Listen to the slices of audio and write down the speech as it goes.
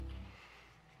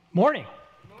Morning.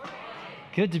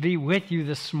 Good to be with you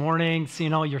this morning,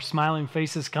 seeing all your smiling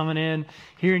faces coming in,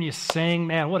 hearing you sing.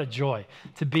 Man, what a joy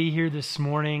to be here this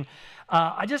morning.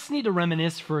 I just need to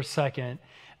reminisce for a second.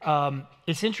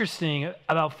 It's interesting,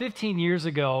 about 15 years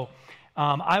ago,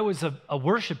 I was a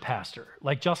worship pastor,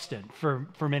 like Justin,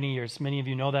 for many years. Many of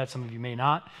you know that, some of you may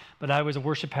not, but I was a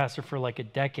worship pastor for like a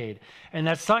decade. And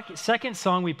that second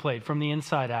song we played, From the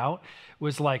Inside Out,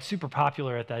 was like super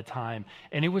popular at that time.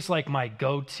 And it was like my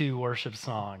go-to worship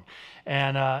song.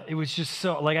 And it was just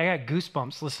so, like, I got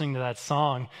goosebumps listening to that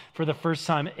song for the first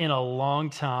time in a long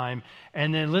time.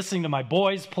 And then listening to my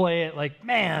boys play it, like,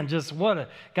 man, just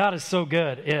God is so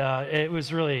good. It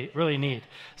was really, really neat.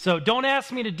 So don't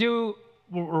ask me to do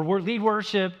or lead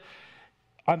worship.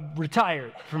 I'm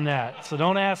retired from that. So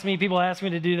don't ask me. People ask me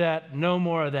to do that. No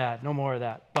more of that. No more of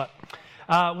that. But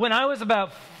when I was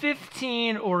about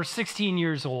 15 or 16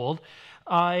 years old,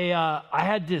 I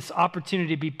had this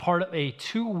opportunity to be part of a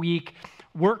 2-week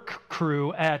work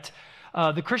crew at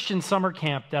the Christian summer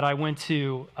camp that I went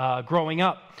to growing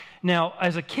up. Now,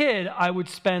 as a kid, I would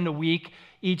spend a week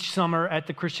each summer at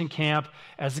the Christian camp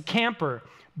as a camper.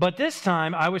 But this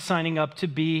time, I was signing up to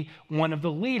be one of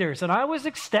the leaders, and I was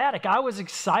ecstatic. I was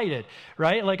excited,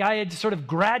 right? Like I had sort of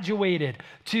graduated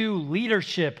to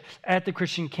leadership at the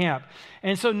Christian camp.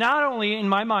 And so not only in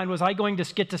my mind was I going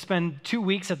to get to spend 2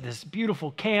 weeks at this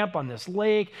beautiful camp on this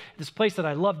lake, this place that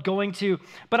I loved going to,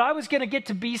 but I was going to get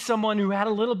to be someone who had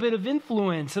a little bit of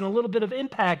influence and a little bit of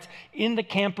impact in the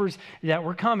campers that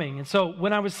were coming. And so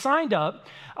when I was signed up,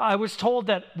 I was told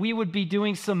that we would be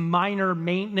doing some minor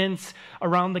maintenance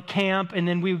around the camp, and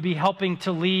then we would be helping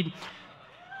to lead.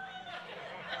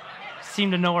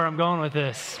 Seem to know where I'm going with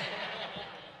this.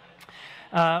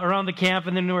 Around the camp,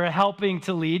 and then we were helping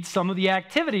to lead some of the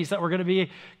activities that were going to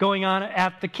be going on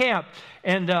at the camp.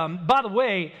 And by the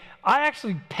way, I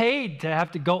actually paid to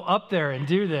have to go up there and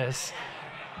do this.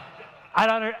 I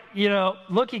don't,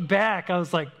 looking back, I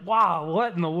was like, wow,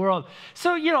 what in the world?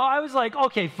 So, I was like,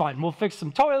 okay, fine. We'll fix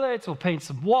some toilets, we'll paint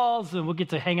some walls, and we'll get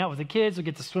to hang out with the kids, we'll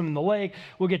get to swim in the lake,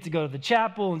 we'll get to go to the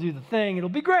chapel and do the thing. It'll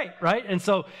be great, right? And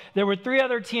so there were 3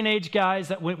 other teenage guys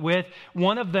that went with.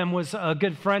 One of them was a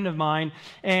good friend of mine.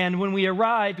 And when we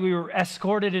arrived, we were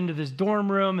escorted into this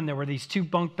dorm room, and there were these 2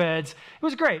 bunk beds. It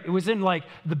was great. It was in like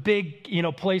the big,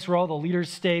 place where all the leaders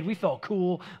stayed. We felt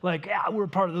cool, like, yeah, we're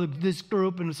part of this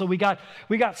group. And so we got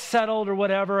settled or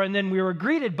whatever, and then we were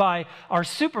greeted by our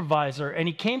supervisor, and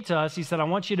he came to us. He said, I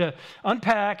want you to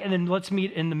unpack, and then let's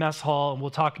meet in the mess hall, and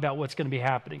we'll talk about what's going to be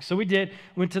happening. So we did,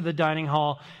 went to the dining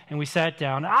hall, and we sat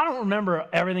down. I don't remember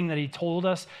everything that he told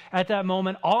us at that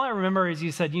moment. All I remember is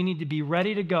he said, you need to be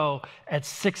ready to go at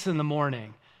 6 in the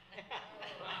morning.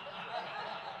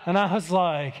 And I was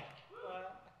like,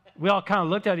 we all kind of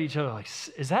looked at each other like,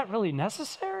 is that really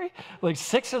necessary? Like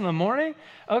 6 in the morning?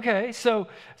 Okay, so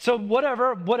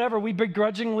whatever, we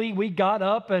begrudgingly got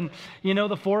up, and,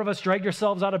 the 4 of us dragged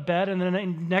ourselves out of bed, and then the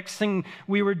next thing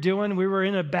we were doing, we were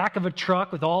in the back of a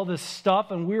truck with all this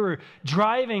stuff, and we were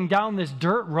driving down this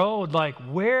dirt road like,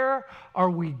 where are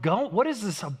we going? What is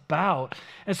this about?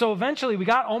 And so eventually we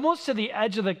got almost to the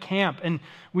edge of the camp, and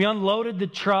we unloaded the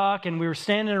truck, and we were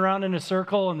standing around in a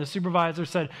circle, and the supervisor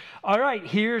said, all right,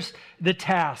 here's the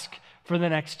task for the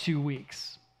next 2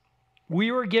 weeks.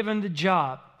 We were given the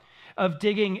job of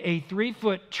digging a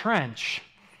 3-foot trench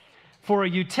for a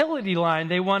utility line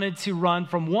they wanted to run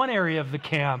from one area of the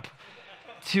camp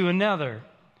to another.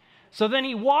 So then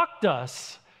he walked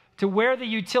us to where the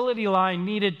utility line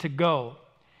needed to go.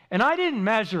 And I didn't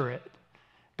measure it,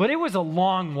 but it was a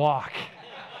long walk.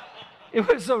 It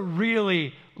was a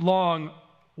really long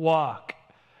walk.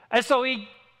 And so he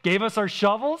gave us our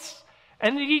shovels,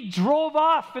 and then he drove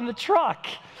off in the truck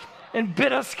and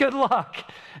bid us good luck.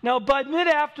 Now, by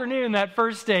mid-afternoon that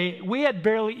first day, we had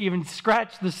barely even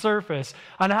scratched the surface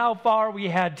on how far we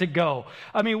had to go.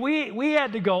 I mean, we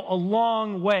had to go a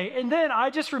long way. And then I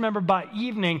just remember by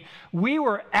evening, we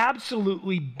were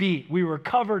absolutely beat. We were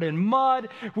covered in mud.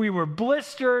 We were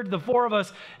blistered. The 4 of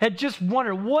us had just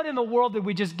wondered, what in the world did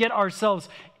we just get ourselves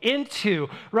into,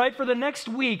 right? For the next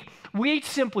week, we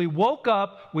simply woke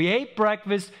up, we ate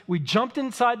breakfast, we jumped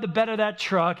inside the bed of that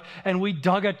truck, and we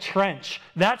dug a trench.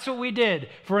 That's what we did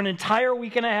for an entire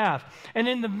week and a half. And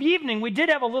in the evening, we did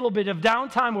have a little bit of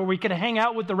downtime where we could hang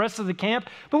out with the rest of the camp,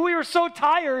 but we were so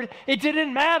tired, it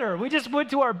didn't matter. We just went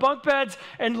to our bunk beds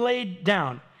and laid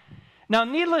down. Now,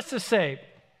 needless to say,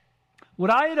 what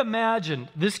I had imagined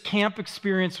this camp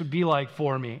experience would be like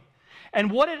for me, and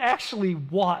what it actually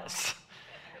was,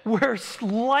 we're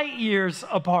light years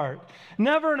apart.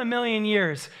 Never in a million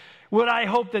years would I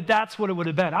hope that that's what it would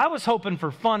have been. I was hoping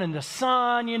for fun in the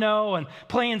sun, and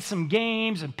playing some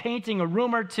games and painting a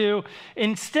room or two.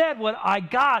 Instead, what I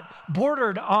got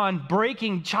bordered on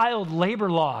breaking child labor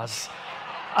laws.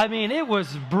 I mean, it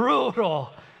was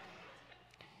brutal.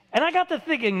 And I got to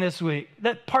thinking this week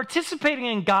that participating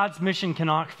in God's mission can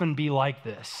often be like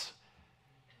this.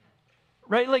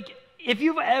 Right? Like, if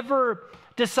you've ever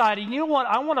decided, you know what,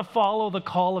 I want to follow the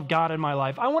call of God in my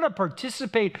life. I want to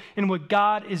participate in what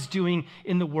God is doing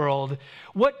in the world.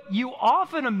 What you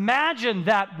often imagine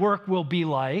that work will be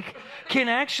like can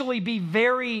actually be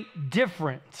very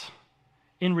different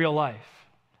in real life.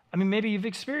 I mean, maybe you've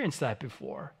experienced that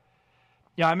before.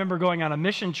 Yeah, I remember going on a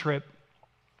mission trip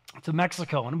to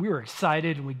Mexico, and we were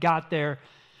excited, and we got there,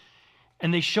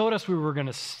 and they showed us we were going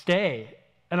to stay.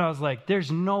 And I was like, there's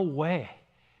no way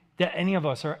that any of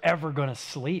us are ever going to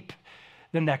sleep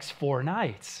the next 4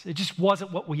 nights. It just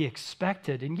wasn't what we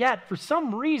expected. And yet, for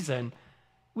some reason,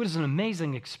 it was an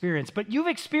amazing experience. But you've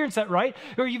experienced that, right?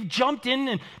 Or you've jumped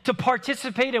in to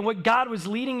participate in what God was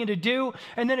leading you to do,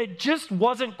 and then it just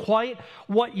wasn't quite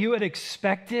what you had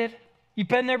expected. You've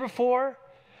been there before?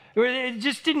 Or it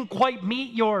just didn't quite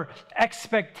meet your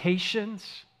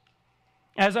expectations.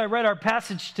 As I read our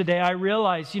passage today, I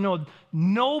realized,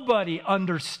 nobody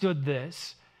understood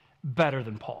this better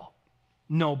than Paul.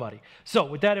 Nobody. So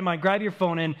with that in mind, grab your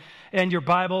phone and your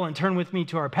Bible and turn with me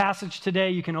to our passage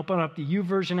today. You can open up the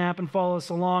YouVersion app and follow us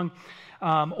along,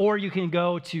 or you can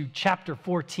go to chapter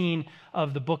 14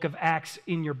 of the book of Acts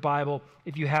in your Bible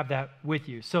if you have that with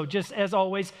you. So just as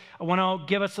always, I want to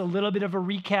give us a little bit of a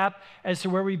recap as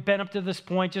to where we've been up to this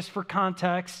point, just for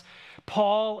context.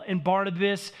 Paul and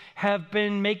Barnabas have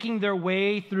been making their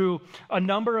way through a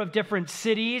number of different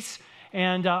cities.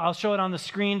 And I'll show it on the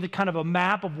screen, the kind of a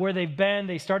map of where they've been.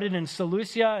 They started in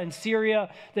Seleucia and Syria.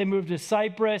 They moved to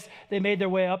Cyprus. They made their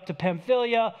way up to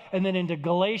Pamphylia and then into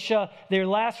Galatia. Their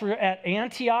last were at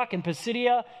Antioch in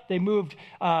Pisidia. They moved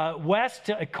west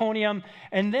to Iconium.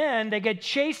 And then they get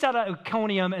chased out of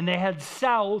Iconium and they head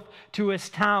south to this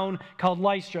town called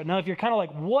Lystra. Now, if you're kind of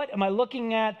like, what am I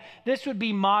looking at? This would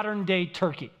be modern day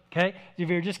Turkey, okay? If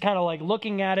you're just kind of like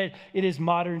looking at it, it is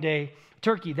modern day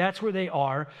Turkey. That's where they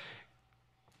are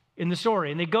in the story.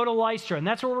 And they go to Lystra, and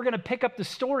that's where we're going to pick up the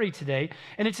story today.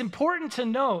 And it's important to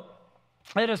note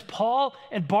that as Paul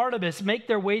and Barnabas make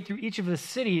their way through each of the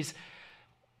cities,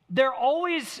 they're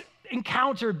always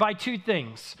encountered by two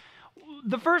things.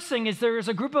 The first thing is there's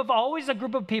always a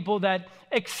group of people that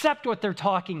accept what they're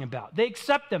talking about. They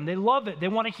accept them. They love it. They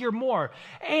want to hear more.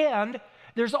 And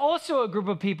there's also a group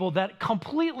of people that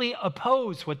completely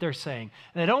oppose what they're saying.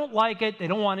 They don't like it. They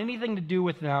don't want anything to do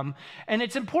with them. And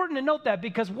it's important to note that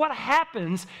because what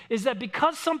happens is that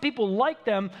because some people like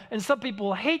them and some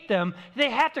people hate them, they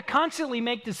have to constantly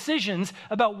make decisions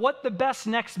about what the best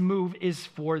next move is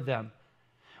for them.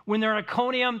 When they're in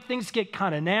Iconium, things get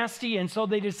kind of nasty, and so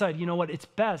they decide, you know what, it's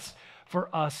best for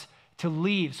us to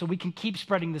leave so we can keep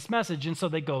spreading this message. And so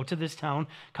they go to this town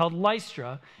called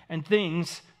Lystra, and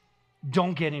things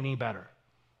don't get any better.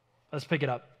 Let's pick it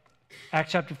up.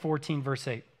 Acts chapter 14, verse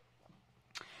 8.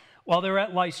 While they were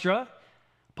at Lystra,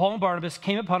 Paul and Barnabas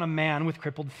came upon a man with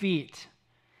crippled feet.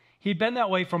 He'd been that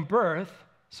way from birth,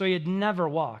 so he had never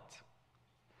walked.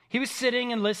 He was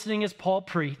sitting and listening as Paul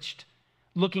preached.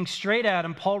 Looking straight at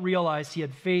him, Paul realized he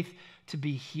had faith to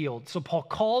be healed. So Paul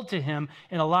called to him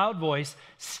in a loud voice,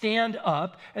 "Stand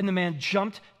up," and the man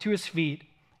jumped to his feet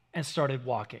and started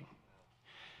walking.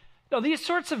 Now, these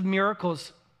sorts of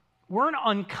miracles weren't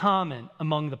uncommon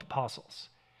among the apostles.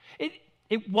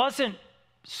 It wasn't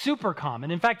super common.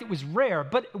 In fact, it was rare,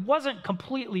 but it wasn't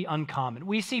completely uncommon.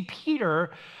 We see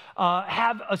Peter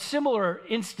have a similar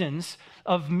instance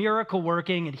of miracle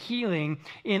working and healing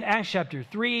in Acts chapter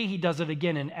 3. He does it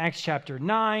again in Acts chapter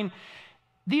 9.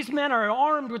 These men are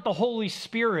armed with the Holy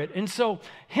Spirit, and so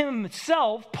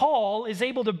himself, Paul, is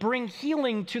able to bring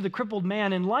healing to the crippled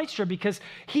man in Lystra because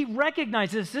he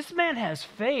recognizes this man has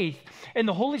faith, and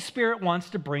the Holy Spirit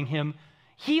wants to bring him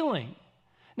healing.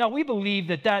 Now, we believe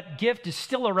that that gift is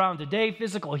still around today.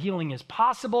 Physical healing is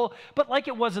possible, but like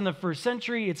it was in the first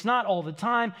century, it's not all the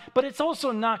time, but it's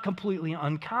also not completely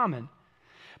uncommon.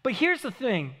 But here's the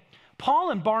thing.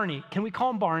 Paul and Barney, can we call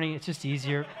him Barney? It's just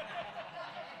easier.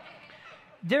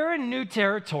 They're in new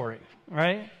territory,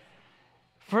 right?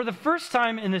 For the first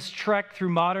time in this trek through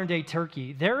modern-day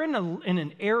Turkey, they're in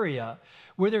an area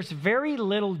where there's very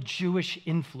little Jewish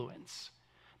influence.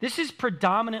 This is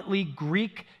predominantly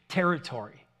Greek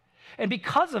territory. And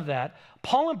because of that,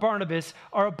 Paul and Barnabas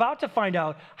are about to find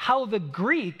out how the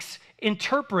Greeks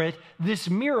interpret this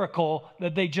miracle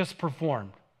that they just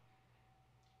performed.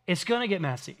 It's going to get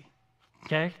messy,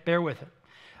 okay? Bear with it.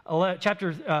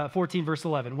 chapter 14, verse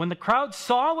 11. When the crowd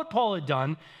saw what Paul had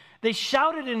done, they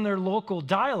shouted in their local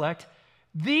dialect,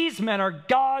 "These men are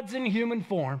gods in human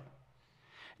form."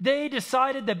 They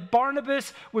decided that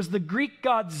Barnabas was the Greek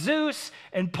god Zeus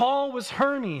and Paul was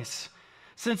Hermes,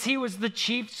 since he was the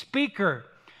chief speaker.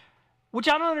 Which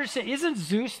I don't understand. Isn't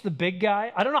Zeus the big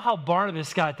guy? I don't know how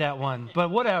Barnabas got that one, but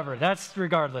whatever. That's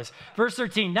regardless. Verse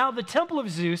 13. Now the temple of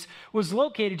Zeus was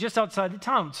located just outside the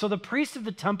town. So the priests of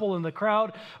the temple and the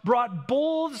crowd brought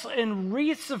bowls and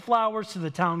wreaths of flowers to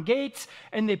the town gates,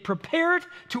 and they prepared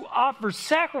to offer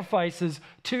sacrifices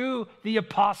to the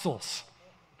apostles.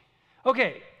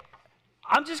 Okay,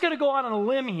 I'm just going to go out on a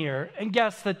limb here and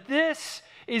guess that this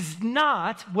is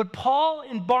not what Paul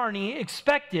and Barney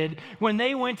expected when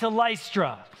they went to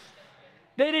Lystra.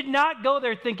 They did not go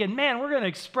there thinking, man, we're going to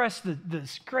express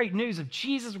this great news of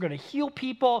Jesus. We're going to heal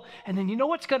people. And then you know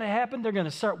what's going to happen? They're going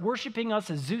to start worshiping us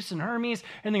as Zeus and Hermes.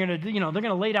 And they're going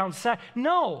to lay down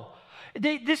No.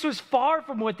 This was far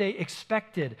from what they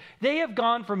expected. They have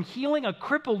gone from healing a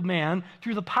crippled man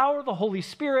through the power of the Holy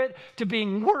Spirit to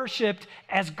being worshiped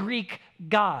as Greek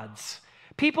gods.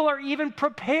 People are even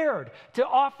prepared to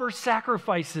offer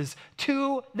sacrifices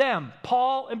to them,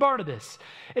 Paul and Barnabas.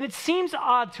 And it seems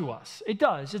odd to us. It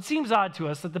does. It seems odd to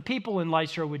us that the people in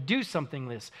Lystra would do something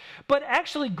like this. But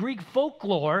actually, Greek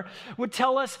folklore would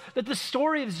tell us that the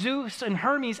story of Zeus and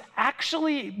Hermes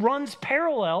actually runs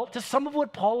parallel to some of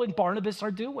what Paul and Barnabas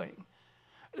are doing.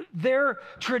 Their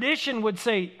tradition would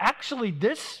say, actually,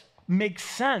 this makes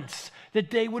sense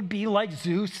that they would be like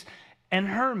Zeus and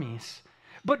Hermes.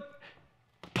 But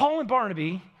Paul and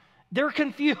Barnaby, they're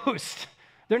confused.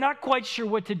 They're not quite sure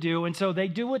what to do, and so they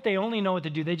do what they only know what to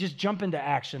do. They just jump into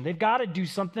action. They've got to do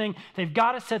something. They've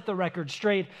got to set the record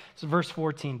straight. It's verse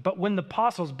 14. But when the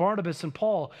apostles, Barnabas and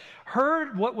Paul,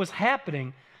 heard what was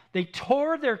happening, they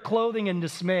tore their clothing in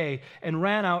dismay and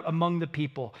ran out among the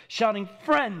people, shouting,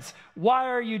 "Friends, why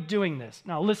are you doing this?"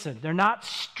 Now listen, they're not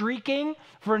streaking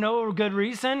for no good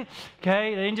reason,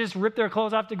 okay? They didn't just rip their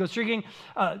clothes off to go streaking.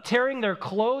 Tearing their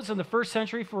clothes in the first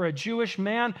century for a Jewish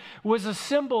man was a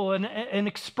symbol, an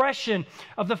expression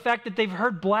of the fact that they've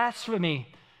heard blasphemy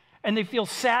and they feel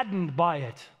saddened by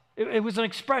it. It was an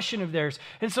expression of theirs.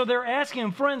 And so they're asking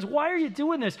them, "Friends, why are you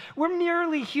doing this? We're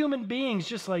merely human beings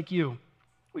just like you.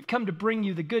 We've come to bring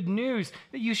you the good news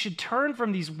that you should turn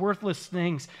from these worthless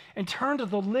things and turn to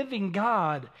the living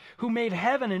God who made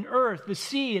heaven and earth, the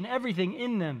sea, and everything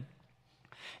in them.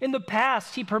 In the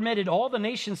past, he permitted all the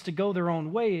nations to go their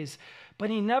own ways, but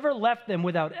he never left them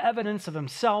without evidence of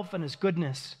himself and his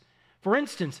goodness. For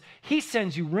instance, he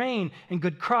sends you rain and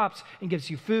good crops and gives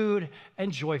you food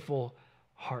and joyful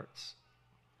hearts."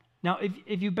 Now,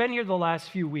 if you've been here the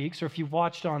last few weeks or if you've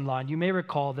watched online, you may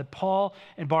recall that Paul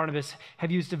and Barnabas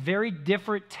have used a very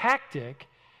different tactic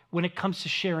when it comes to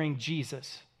sharing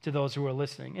Jesus to those who are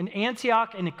listening. In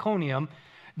Antioch and Iconium,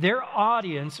 their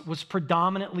audience was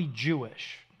predominantly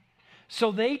Jewish.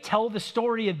 So they tell the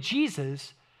story of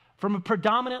Jesus from a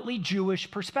predominantly Jewish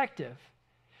perspective.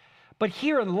 But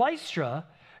here in Lystra,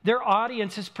 their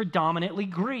audience is predominantly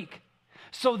Greek.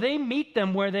 So they meet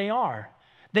them where they are.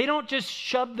 They don't just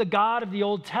shove the God of the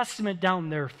Old Testament down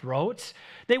their throats.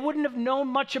 They wouldn't have known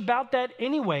much about that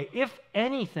anyway, if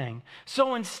anything.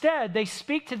 So instead, they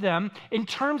speak to them in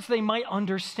terms they might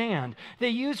understand. They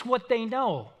use what they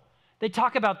know. They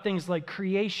talk about things like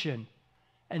creation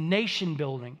and nation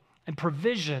building and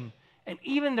provision and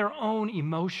even their own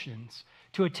emotions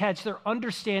to attach their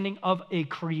understanding of a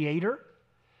creator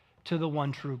to the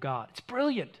one true God. It's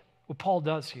brilliant what Paul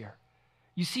does here.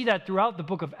 You see that throughout the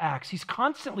book of Acts. He's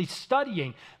constantly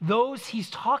studying those he's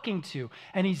talking to,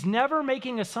 and he's never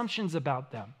making assumptions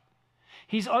about them.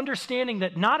 He's understanding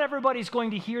that not everybody's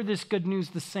going to hear this good news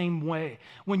the same way.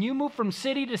 When you move from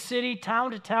city to city,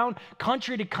 town to town,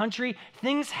 country to country,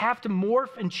 things have to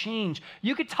morph and change.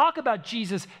 You could talk about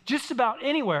Jesus just about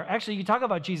anywhere. Actually, you can talk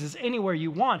about Jesus anywhere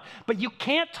you want, but you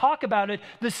can't talk about it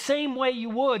the same way you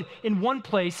would in one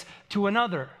place to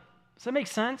another. Does that make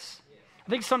sense? I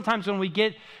think sometimes when we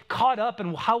get caught up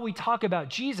in how we talk about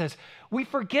Jesus, we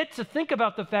forget to think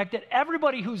about the fact that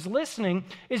everybody who's listening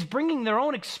is bringing their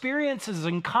own experiences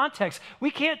and context. We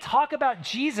can't talk about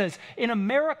Jesus in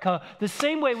America the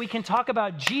same way we can talk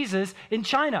about Jesus in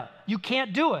China. You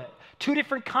can't do it. Two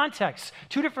different contexts,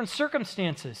 two different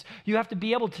circumstances. You have to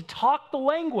be able to talk the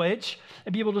language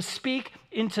and be able to speak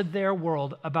into their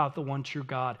world about the one true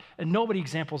God. And nobody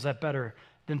examples that better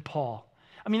than Paul.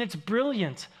 I mean, it's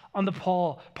brilliant on the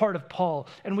part of Paul,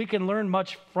 and we can learn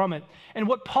much from it. And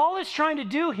what Paul is trying to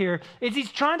do here is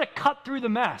he's trying to cut through the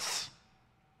mess.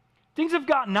 Things have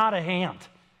gotten out of hand,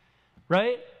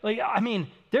 right?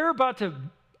 They're about to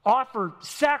offer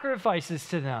sacrifices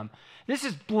to them. This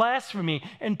is blasphemy.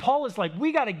 And Paul is like,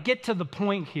 we got to get to the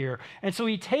point here. And so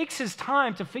he takes his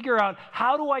time to figure out,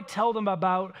 how do I tell them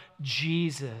about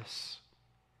Jesus?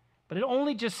 But it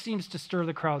only just seems to stir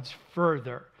the crowds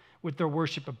further with their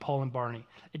worship of Paul and Barnabas.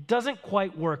 It doesn't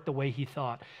quite work the way he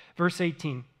thought. Verse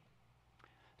 18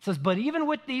 says, but even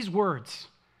with these words,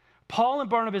 Paul and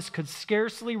Barnabas could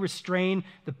scarcely restrain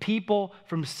the people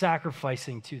from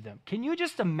sacrificing to them. Can you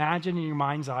just imagine in your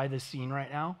mind's eye this scene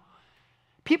right now?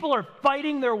 People are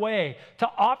fighting their way to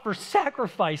offer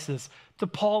sacrifices to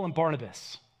Paul and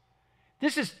Barnabas.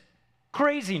 This is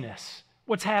craziness,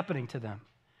 what's happening to them.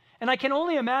 And I can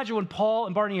only imagine what Paul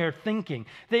and Barnabas are thinking.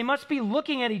 They must be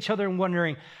looking at each other and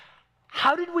wondering,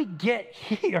 how did we get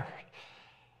here?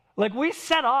 Like, we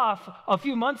set off a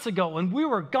few months ago and we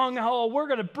were gung-ho, we're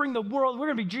going to bring the world, we're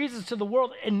going to be Jesus to the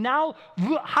world. And now,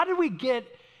 how did we get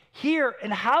here?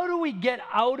 And how do we get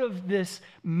out of this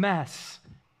mess?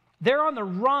 They're on the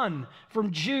run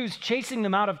from Jews chasing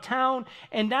them out of town.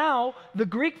 And now the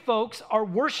Greek folks are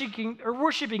worshiping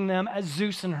them as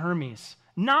Zeus and Hermes.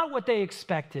 Not what they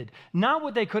expected, not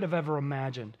what they could have ever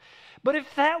imagined. But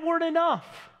if that weren't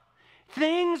enough,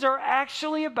 things are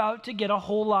actually about to get a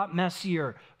whole lot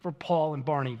messier for Paul and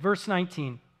Barnabas. Verse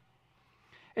 19,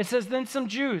 it says, then some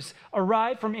Jews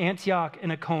arrived from Antioch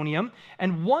and Iconium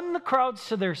and won the crowds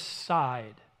to their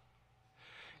side.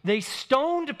 They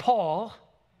stoned Paul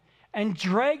and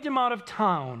dragged him out of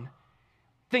town,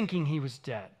 thinking he was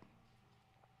dead.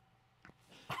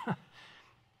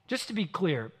 Just to be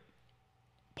clear,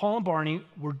 Paul and Barnabas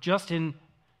were just in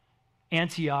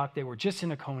Antioch. They were just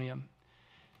in Iconium.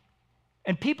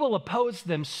 And people opposed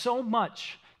them so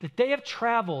much that they have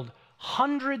traveled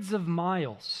hundreds of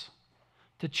miles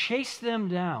to chase them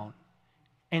down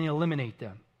and eliminate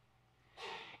them.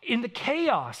 In the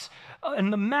chaos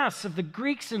and the mess of the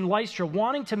Greeks in Lystra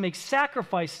wanting to make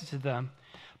sacrifices to them,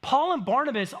 Paul and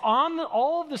Barnabas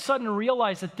all of a sudden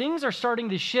realize that things are starting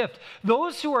to shift.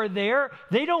 Those who are there,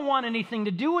 they don't want anything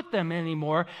to do with them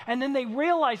anymore. And then they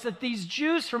realize that these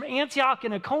Jews from Antioch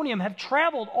and Iconium have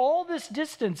traveled all this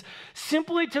distance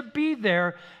simply to be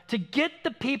there to get the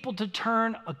people to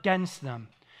turn against them.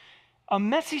 A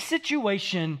messy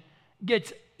situation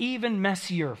gets even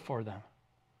messier for them.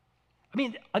 I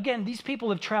mean, again, these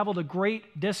people have traveled a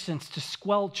great distance to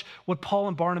squelch what Paul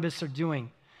and Barnabas are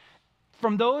doing.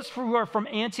 From those who are from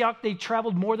Antioch, they've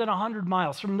traveled more than 100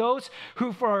 miles. From those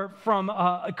who are from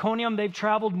Iconium, they've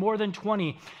traveled more than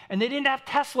 20. And they didn't have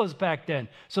Teslas back then.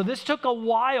 So this took a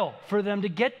while for them to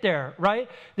get there, right?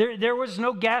 There was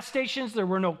no gas stations. There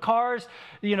were no cars.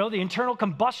 You know, the internal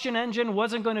combustion engine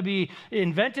wasn't going to be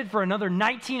invented for another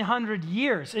 1,900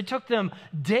 years. It took them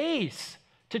days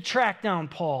to track down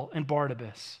Paul and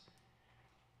Barnabas.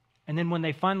 And then when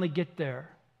they finally get there,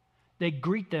 they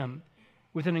greet them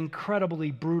with an incredibly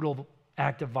brutal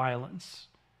act of violence.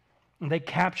 And they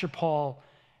capture Paul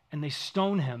and they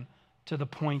stone him to the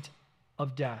point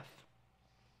of death.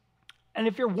 And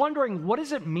if you're wondering, what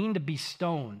does it mean to be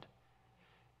stoned?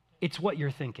 It's what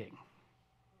you're thinking.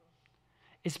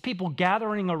 It's people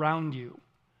gathering around you,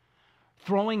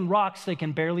 throwing rocks they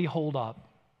can barely hold up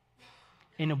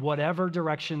in whatever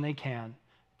direction they can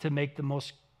to make the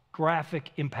most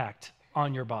graphic impact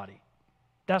on your body.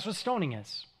 That's what stoning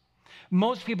is.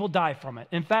 Most people die from it.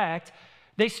 In fact,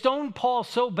 they stone Paul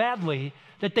so badly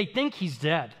that they think he's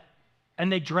dead,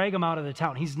 and they drag him out of the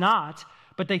town. He's not,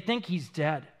 but they think he's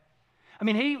dead. I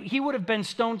mean, he would have been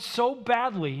stoned so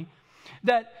badly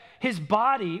that his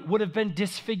body would have been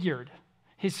disfigured.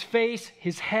 His face,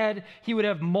 his head, he would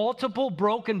have multiple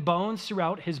broken bones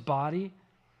throughout his body.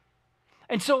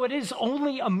 And so it is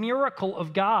only a miracle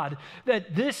of God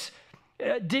that this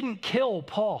didn't kill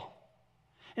Paul.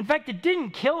 In fact, it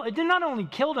did not only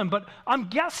kill him, but I'm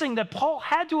guessing that Paul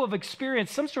had to have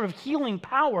experienced some sort of healing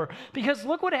power, because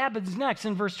look what happens next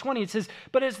in verse 20. It says,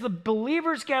 but as the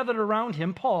believers gathered around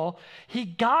him, Paul, he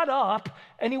got up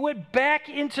and he went back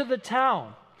into the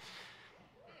town.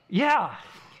 Yeah,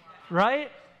 right?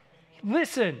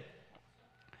 Listen,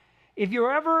 if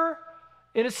you're ever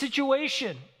in a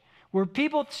situation where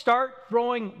people start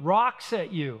throwing rocks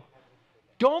at you,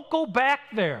 don't go back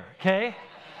there, okay?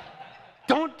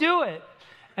 Don't do it.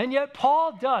 And yet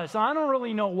Paul does. I don't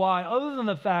really know why, other than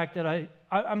the fact that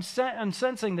I'm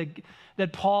sensing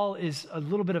that Paul is a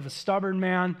little bit of a stubborn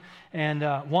man and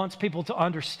wants people to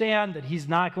understand that he's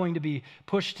not going to be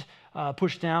pushed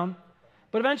down.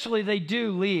 But eventually they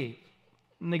do leave,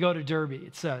 and they go to Derbe,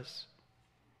 it says.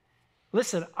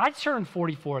 Listen, I turned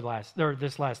 44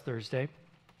 this last Thursday.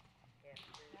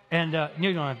 And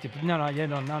you don't have to. No,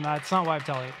 it's not why I'm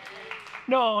telling you.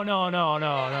 No.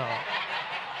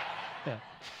 Yeah.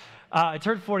 I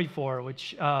turned 44,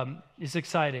 which is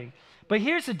exciting. But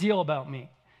here's the deal about me.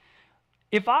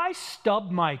 If I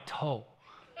stub my toe,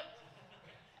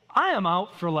 I am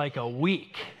out for like a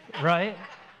week, right?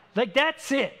 Like,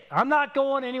 that's it. I'm not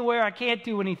going anywhere. I can't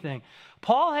do anything.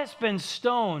 Paul has been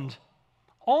stoned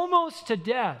almost to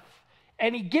death,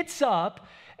 and he gets up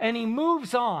and he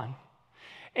moves on.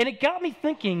 And it got me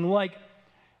thinking, like,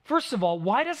 first of all,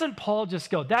 why doesn't Paul just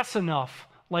go, that's enough,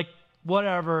 like,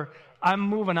 whatever, I'm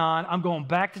moving on. I'm going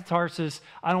back to Tarsus.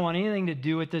 I don't want anything to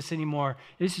do with this anymore.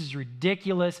 This is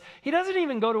ridiculous. He doesn't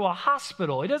even go to a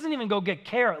hospital. He doesn't even go get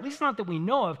care, at least not that we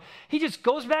know of. He just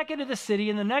goes back into the city,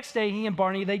 and the next day he and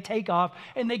Barney, they take off,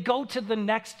 and they go to the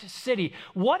next city.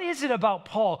 What is it about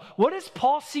Paul? What does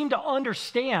Paul seem to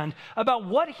understand about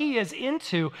what he is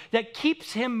into that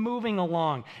keeps him moving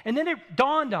along? And then it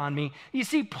dawned on me, you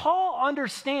see, Paul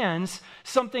understands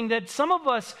something that some of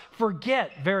us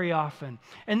forget very often,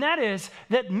 and that is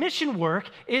that mission work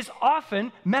is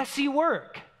often messy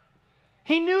work.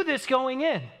 He knew this going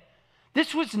in.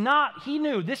 He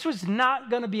knew this was not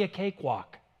going to be a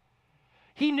cakewalk.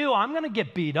 He knew, I'm going to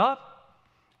get beat up.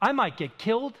 I might get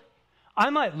killed. I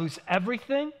might lose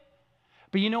everything.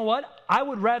 But you know what? I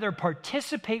would rather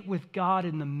participate with God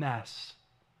in the mess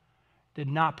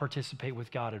than not participate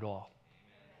with God at all.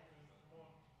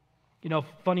 You know,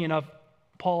 funny enough,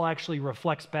 Paul actually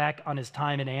reflects back on his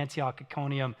time in Antioch,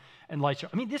 Iconium, and Lystra.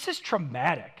 I mean, this is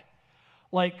traumatic.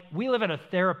 Like, we live in a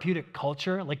therapeutic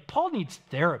culture. Like, Paul needs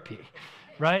therapy,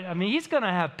 right? I mean, he's going to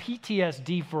have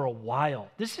PTSD for a while.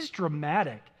 This is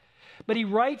dramatic. But he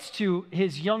writes to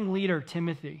his young leader,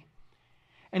 Timothy,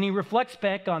 and he reflects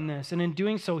back on this. And in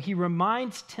doing so, he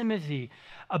reminds Timothy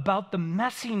about the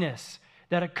messiness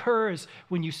that occurs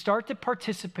when you start to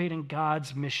participate in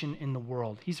God's mission in the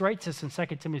world. He writes this in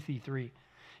 2 Timothy 3.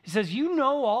 He says, you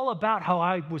know all about how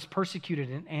I was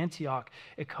persecuted in Antioch,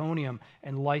 Iconium,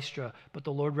 and Lystra, but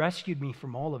the Lord rescued me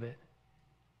from all of it.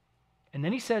 And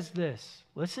then he says this,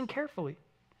 listen carefully.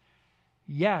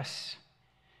 Yes,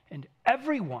 and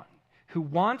everyone who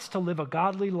wants to live a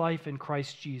godly life in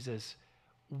Christ Jesus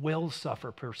will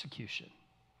suffer persecution.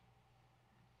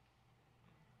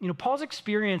 You know, Paul's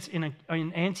experience in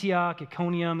Antioch,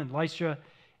 Iconium, and Lystra,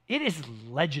 it is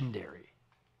legendary.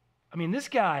 I mean, this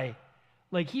guy,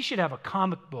 like, he should have a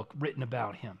comic book written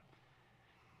about him.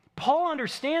 Paul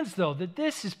understands, though, that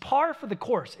this is par for the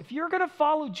course. If you're going to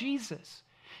follow Jesus,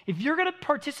 if you're going to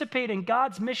participate in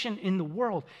God's mission in the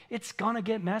world, it's going to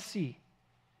get messy.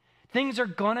 Things are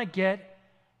going to get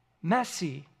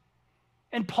messy.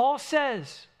 And Paul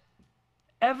says,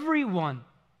 everyone,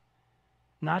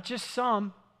 not just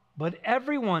some, but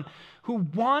everyone who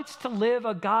wants to live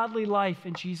a godly life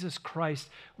in Jesus Christ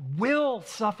will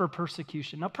suffer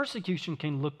persecution. Now, persecution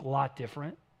can look a lot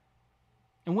different,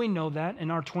 and we know that in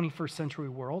our 21st century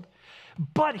world.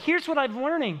 But here's what I'm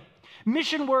learning.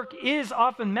 Mission work is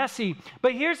often messy,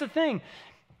 but here's the thing.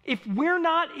 If we're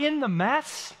not in the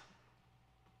mess,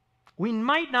 we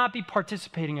might not be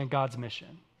participating in God's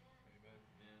mission.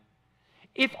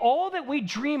 If all that we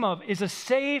dream of is a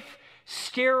safe,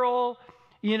 sterile,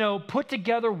 put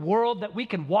together world that we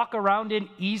can walk around in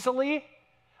easily,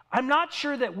 I'm not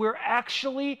sure that we're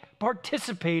actually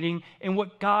participating in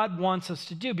what God wants us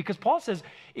to do. Because Paul says,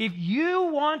 if you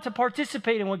want to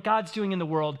participate in what God's doing in the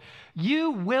world,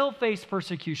 you will face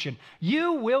persecution.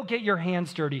 You will get your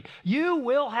hands dirty. You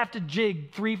will have to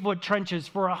dig 3-foot trenches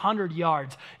for 100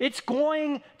 yards. It's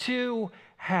going to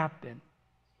happen.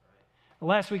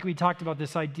 Last week we talked about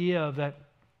this idea of that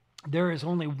there is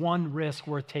only one risk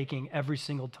worth taking every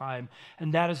single time,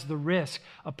 and that is the risk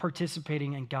of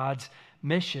participating in God's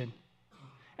mission.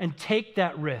 And take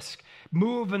that risk.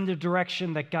 Move in the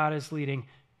direction that God is leading.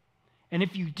 And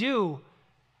if you do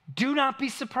not be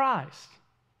surprised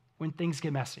when things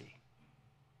get messy.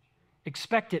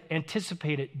 Expect it,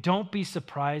 anticipate it, don't be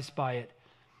surprised by it.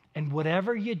 And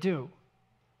whatever you do,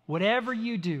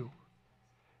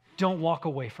 don't walk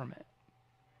away from it.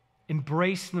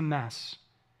 Embrace the mess.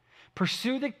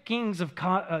 Pursue the things of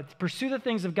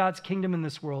God's kingdom in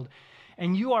this world,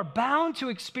 and you are bound to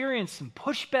experience some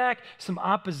pushback, some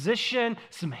opposition,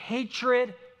 some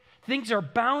hatred. Things are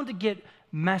bound to get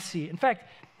messy. In fact,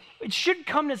 it should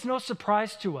come as no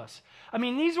surprise to us. I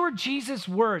mean, these were Jesus'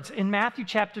 words in Matthew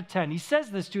chapter 10. He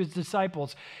says this to his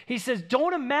disciples. He says,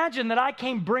 don't imagine that I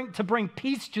came to bring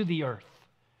peace to the earth.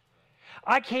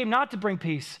 I came not to bring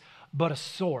peace, but a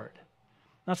sword.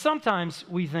 Now, sometimes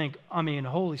we think,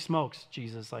 holy smokes,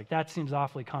 Jesus, like that seems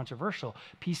awfully controversial.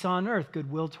 Peace on earth,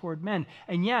 goodwill toward men.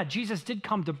 And yeah, Jesus did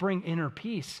come to bring inner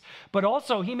peace. But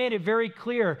also, he made it very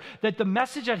clear that the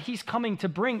message that he's coming to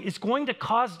bring is going to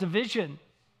cause division.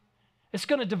 It's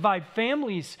going to divide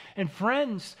families and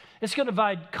friends. It's going to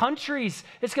divide countries.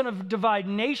 It's going to divide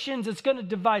nations. It's going to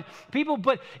divide people.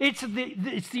 But it's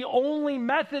the only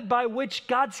method by which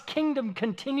God's kingdom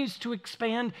continues to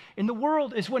expand in the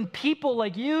world is when people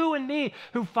like you and me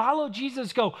who follow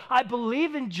Jesus go, I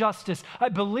believe in justice. I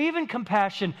believe in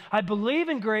compassion. I believe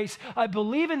in grace. I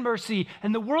believe in mercy.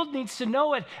 And the world needs to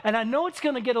know it. And I know it's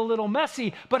going to get a little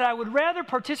messy, but I would rather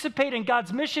participate in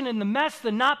God's mission in the mess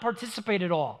than not participate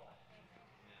at all.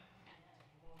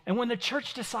 And when the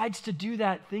church decides to do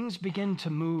that, things begin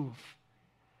to move.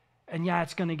 And yeah,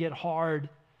 it's going to get hard,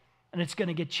 and it's going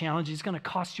to get challenging. It's going to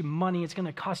cost you money. It's going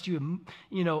to cost you,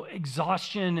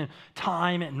 exhaustion and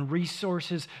time and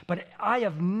resources. But I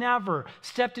have never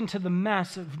stepped into the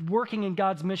mess of working in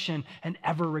God's mission and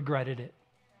ever regretted it.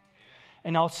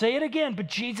 And I'll say it again, but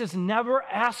Jesus never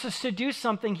asked us to do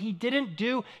something he didn't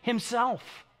do himself.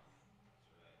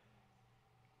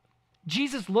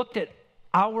 Jesus looked at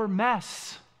our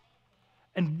mess.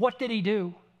 And what did he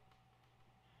do?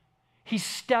 He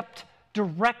stepped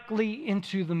directly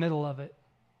into the middle of it.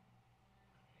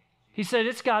 He said,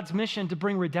 it's God's mission to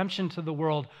bring redemption to the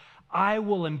world. I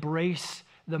will embrace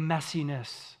the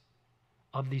messiness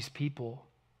of these people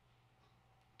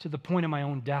to the point of my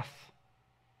own death.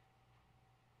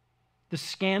 The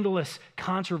scandalous,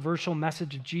 controversial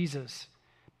message of Jesus,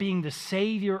 being the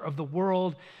Savior of the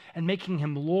world and making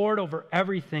him Lord over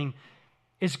everything,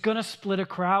 is going to split a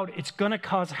crowd. It's going to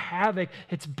cause havoc.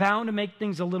 It's bound to make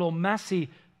things a little messy.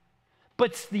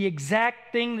 But it's the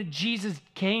exact thing that Jesus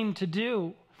came to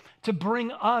do, to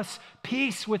bring us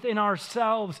peace within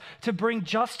ourselves, to bring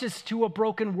justice to a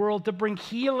broken world, to bring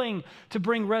healing, to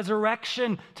bring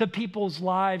resurrection to people's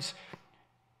lives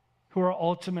who are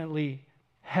ultimately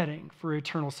heading for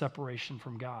eternal separation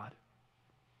from God.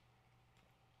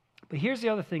 But here's the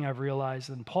other thing I've realized,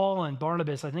 and Paul and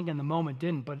Barnabas, I think in the moment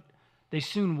didn't, but they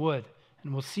soon would,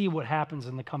 and we'll see what happens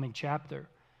in the coming chapter.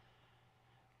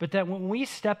 But that when we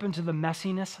step into the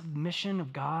messiness of the mission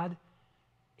of God,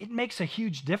 it makes a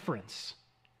huge difference.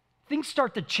 Things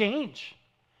start to change.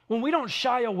 When we don't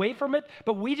shy away from it,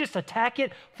 but we just attack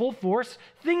it full force,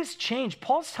 things change.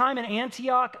 Paul's time in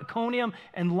Antioch, Iconium,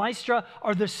 and Lystra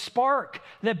are the spark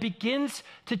that begins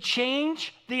to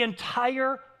change the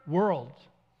entire world.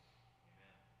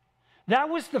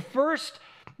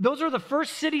 Those are the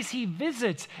first cities he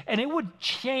visits, and it would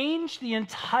change the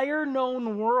entire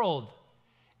known world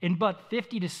in but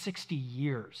 50 to 60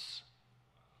 years.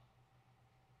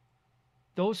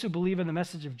 Those who believe in the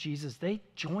message of Jesus, they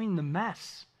join the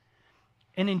mess.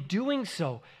 And in doing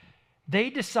so,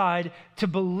 they decide to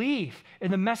believe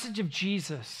in the message of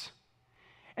Jesus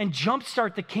and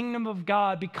jumpstart the kingdom of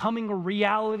God becoming a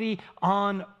reality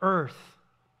on earth.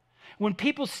 When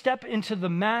people step into the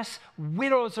mess,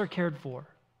 widows are cared for.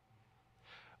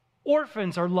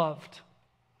 Orphans are loved.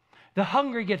 The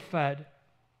hungry get fed.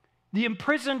 The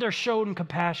imprisoned are shown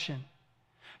compassion.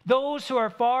 Those who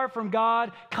are far from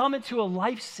God come into a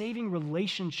life-saving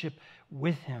relationship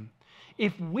with him.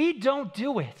 If we don't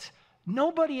do it,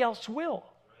 nobody else will.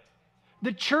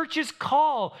 The church's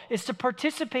call is to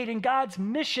participate in God's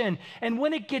mission, and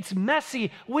when it gets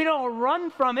messy, we don't run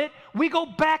from it, we go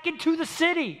back into the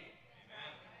city.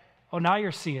 Oh, now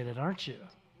you're seeing it, aren't you?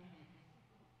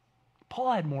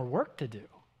 Paul had more work to do.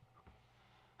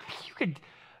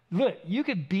 You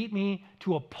could beat me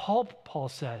to a pulp, Paul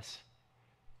says,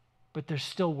 but there's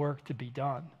still work to be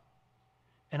done.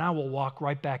 And I will walk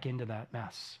right back into that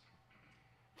mess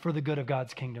for the good of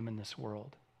God's kingdom in this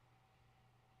world.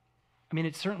 I mean,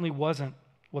 it certainly wasn't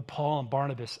what Paul and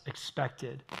Barnabas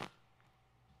expected,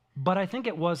 but I think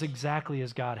it was exactly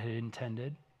as God had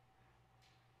intended.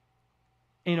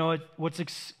 You know,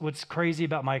 what's crazy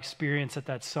about my experience at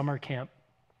that summer camp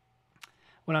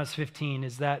when I was 15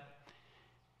 is that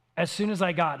as soon as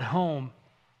I got home,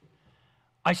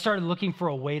 I started looking for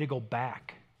a way to go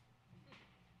back.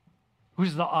 It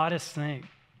was the oddest thing.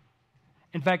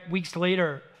 In fact, weeks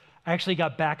later, I actually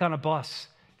got back on a bus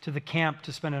to the camp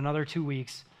to spend another 2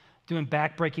 weeks doing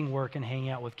back-breaking work and hanging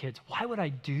out with kids. Why would I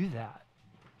do that?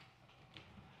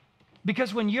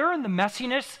 Because when you're in the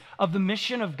messiness of the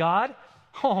mission of God,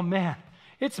 oh man,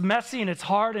 it's messy and it's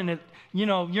hard and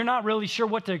you're not really sure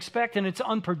what to expect and it's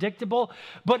unpredictable,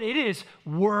 but it is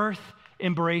worth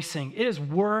embracing. It is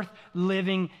worth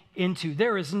living into.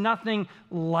 There is nothing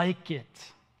like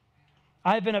it.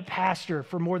 I've been a pastor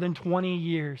for more than 20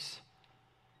 years.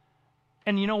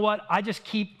 And you know what?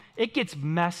 It gets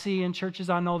messy in churches.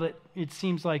 I know that it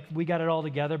seems like we got it all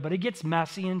together, but it gets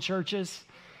messy in churches.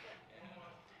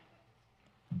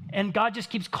 And God just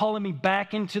keeps calling me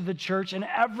back into the church. And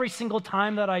every single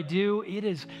time that I do, it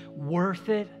is worth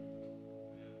it.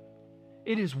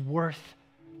 It is worth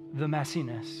the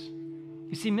messiness.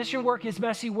 You see, mission work is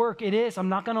messy work. It is. I'm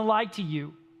not going to lie to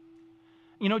you.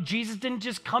 You know, Jesus didn't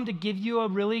just come to give you a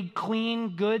really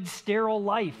clean, good, sterile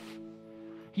life.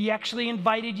 He actually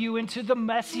invited you into the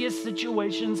messiest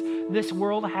situations this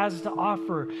world has to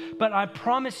offer. But I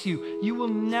promise you, you will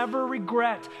never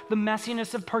regret the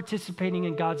messiness of participating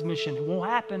in God's mission. It won't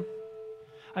happen.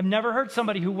 I've never heard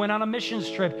somebody who went on a missions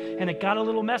trip and it got a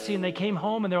little messy and they came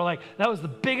home and they were like, that was the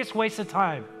biggest waste of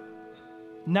time.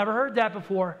 Never heard that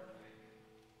before.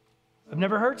 I've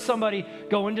never heard somebody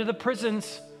go into the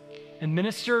prisons and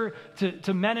minister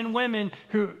to men and women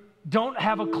who don't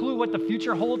have a clue what the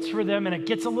future holds for them, and it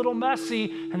gets a little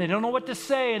messy and they don't know what to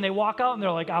say, and they walk out and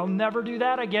they're like, I'll never do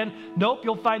that again. Nope,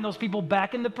 you'll find those people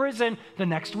back in the prison the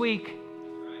next week.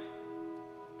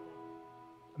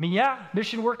 I mean, yeah,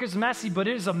 mission work is messy, but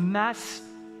it is a mess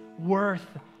worth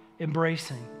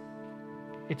embracing.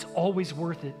 It's always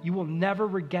worth it. You will never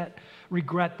regret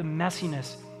the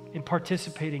messiness in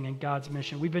participating in God's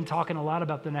mission. We've been talking a lot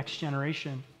about the next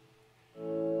generation.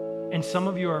 And some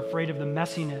of you are afraid of the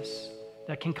messiness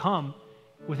that can come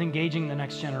with engaging the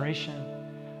next generation.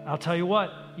 I'll tell you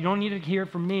what, you don't need to hear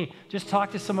from me. Just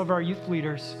talk to some of our youth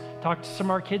leaders, talk to some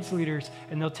of our kids leaders,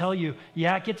 and they'll tell you,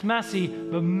 yeah, it gets messy,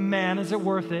 but man, is it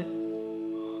worth it.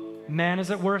 Man, is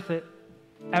it worth it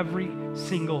every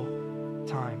single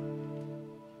time.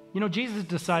 You know, Jesus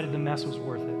decided the mess was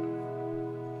worth it.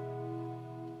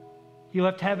 He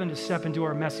left heaven to step into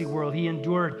our messy world. He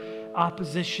endured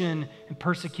opposition and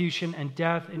persecution and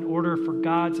death in order for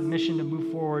God's mission to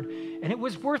move forward. And it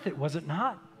was worth it, was it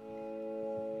not?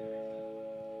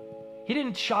 He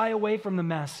didn't shy away from the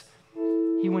mess.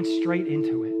 He went straight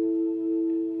into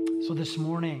it. So this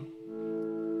morning,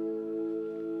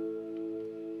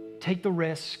 take the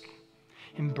risk,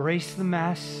 embrace the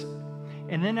mess,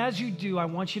 and then as you do, I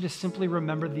want you to simply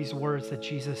remember these words that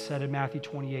Jesus said in Matthew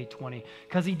 28:20.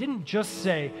 Because he didn't just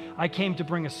say, I came to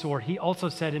bring a sword. He also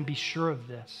said, and be sure of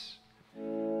this,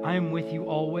 I am with you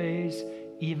always,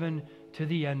 even to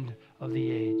the end of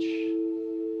the age.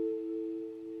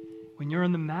 When you're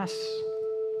in the mess,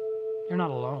 you're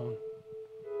not alone.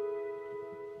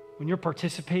 When you're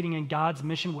participating in God's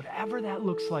mission, whatever that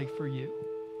looks like for you,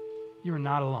 you're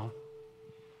not alone.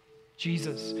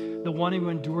 Jesus, the one who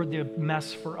endured the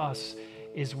mess for us,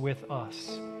 is with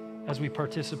us as we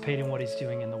participate in what he's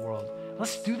doing in the world.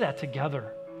 Let's do that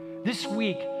together. This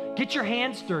week, get your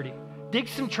hands dirty. Dig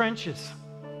some trenches.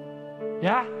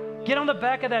 Yeah? Get on the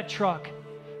back of that truck.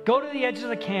 Go to the edge of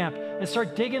the camp and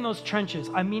start digging those trenches.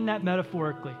 I mean that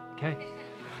metaphorically, okay?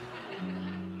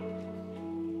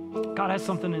 God has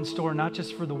something in store, not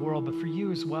just for the world, but for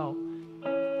you as well.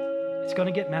 It's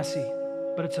going to get messy,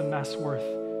 but it's a mess worth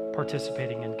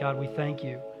participating in. God, we thank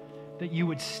you that you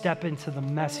would step into the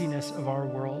messiness of our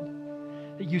world,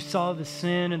 that you saw the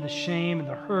sin and the shame and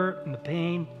the hurt and the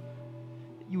pain,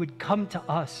 that you would come to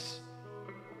us,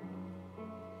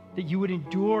 that you would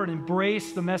endure and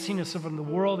embrace the messiness of the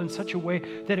world in such a way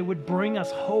that it would bring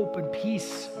us hope and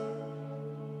peace.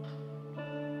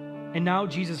 And now,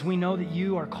 Jesus, we know that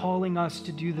you are calling us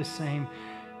to do the same.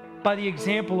 By the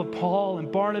example of Paul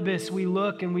and Barnabas, we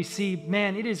look and we see,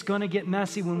 man, it is going to get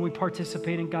messy when we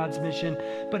participate in God's mission,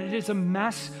 but it is a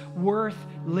mess worth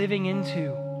living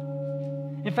into.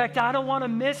 In fact, I don't want to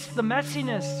miss the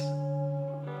messiness.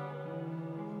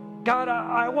 God,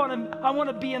 I want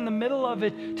to be in the middle of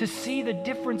it to see the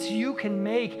difference you can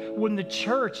make when the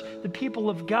church, the people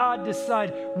of God,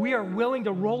 decide we are willing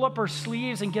to roll up our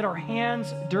sleeves and get our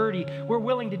hands dirty. We're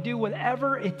willing to do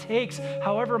whatever it takes,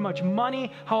 however much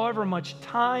money, however much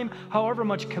time, however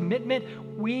much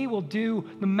commitment, we will do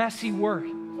the messy work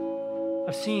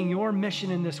of seeing your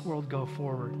mission in this world go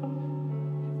forward.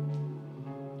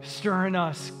 Stir in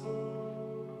us,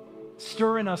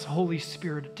 Holy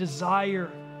Spirit,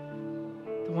 desire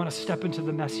to want to step into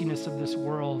the messiness of this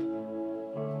world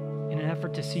in an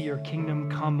effort to see your kingdom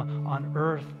come on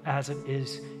earth as it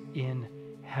is in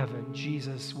heaven.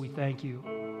 Jesus, we thank you.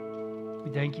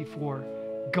 We thank you for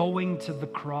going to the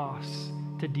cross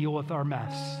to deal with our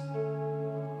mess,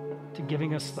 to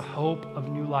giving us the hope of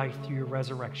new life through your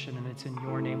resurrection. And it's in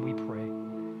your name we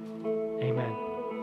pray. Amen.